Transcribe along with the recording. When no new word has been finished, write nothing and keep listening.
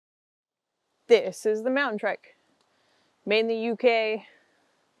This is the Mountain Trike, made in the UK.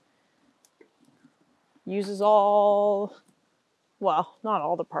 Uses all, well, not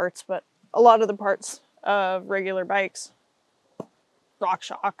all the parts, but a lot of the parts of regular bikes. Rock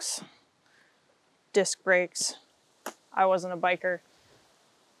shocks, disc brakes. I wasn't a biker.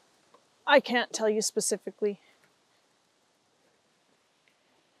 I can't tell you specifically.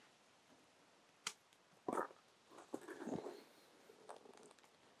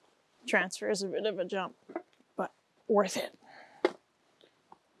 Transfer is a bit of a jump, but worth it.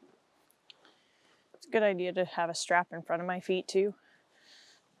 It's a good idea to have a strap in front of my feet too,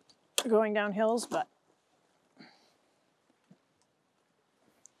 going down hills, but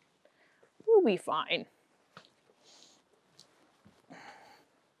we'll be fine.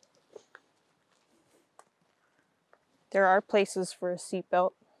 There are places for a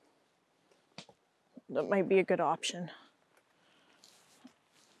seatbelt. That might be a good option.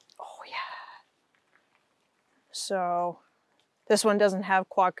 Oh yeah. So this one doesn't have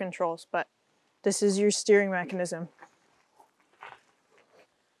quad controls, but this is your steering mechanism.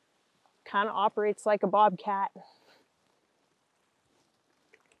 Kind of operates like a bobcat,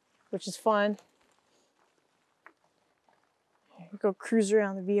 which is fun. You go cruise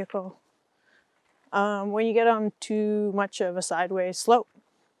around the vehicle. When you get on too much of a sideways slope,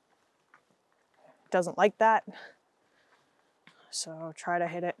 it doesn't like that. So try to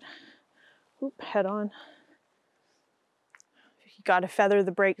hit it head on. You got to feather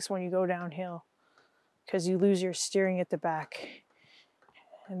the brakes when you go downhill because you lose your steering at the back.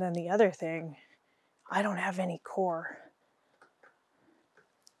 And then the other thing, I don't have any core.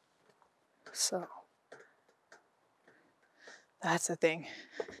 So that's the thing.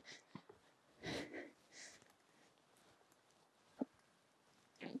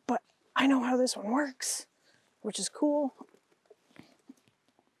 But I know how this one works, which is cool.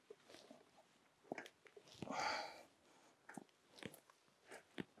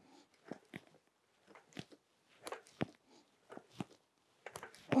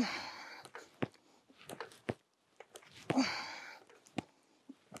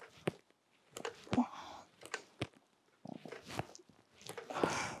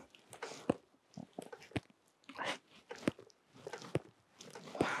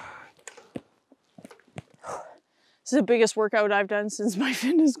 This is the biggest workout I've done since my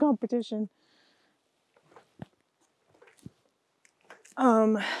fitness competition.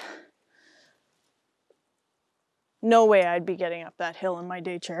 No way I'd be getting up that hill in my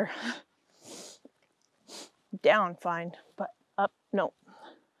day chair. Down, fine, but up, no.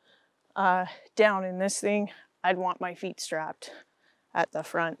 Down in this thing, I'd want my feet strapped at the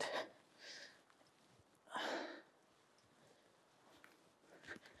front.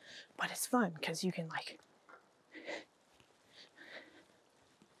 But it's fun because you can like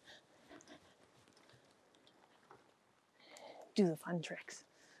do the fun tricks.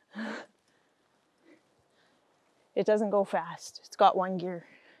 It doesn't go fast. It's got one gear.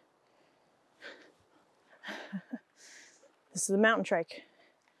 This is the Mountain Trike.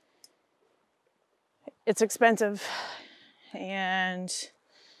 It's expensive and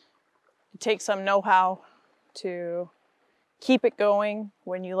it takes some know-how to keep it going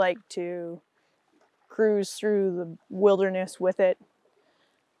when you like to cruise through the wilderness with it.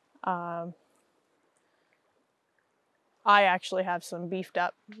 I actually have some beefed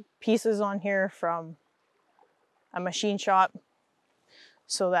up pieces on here from a machine shop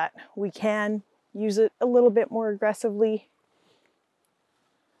so that we can use it a little bit more aggressively.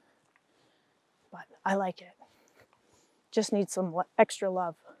 But I like it. Just need some extra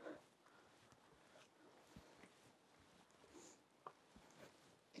love.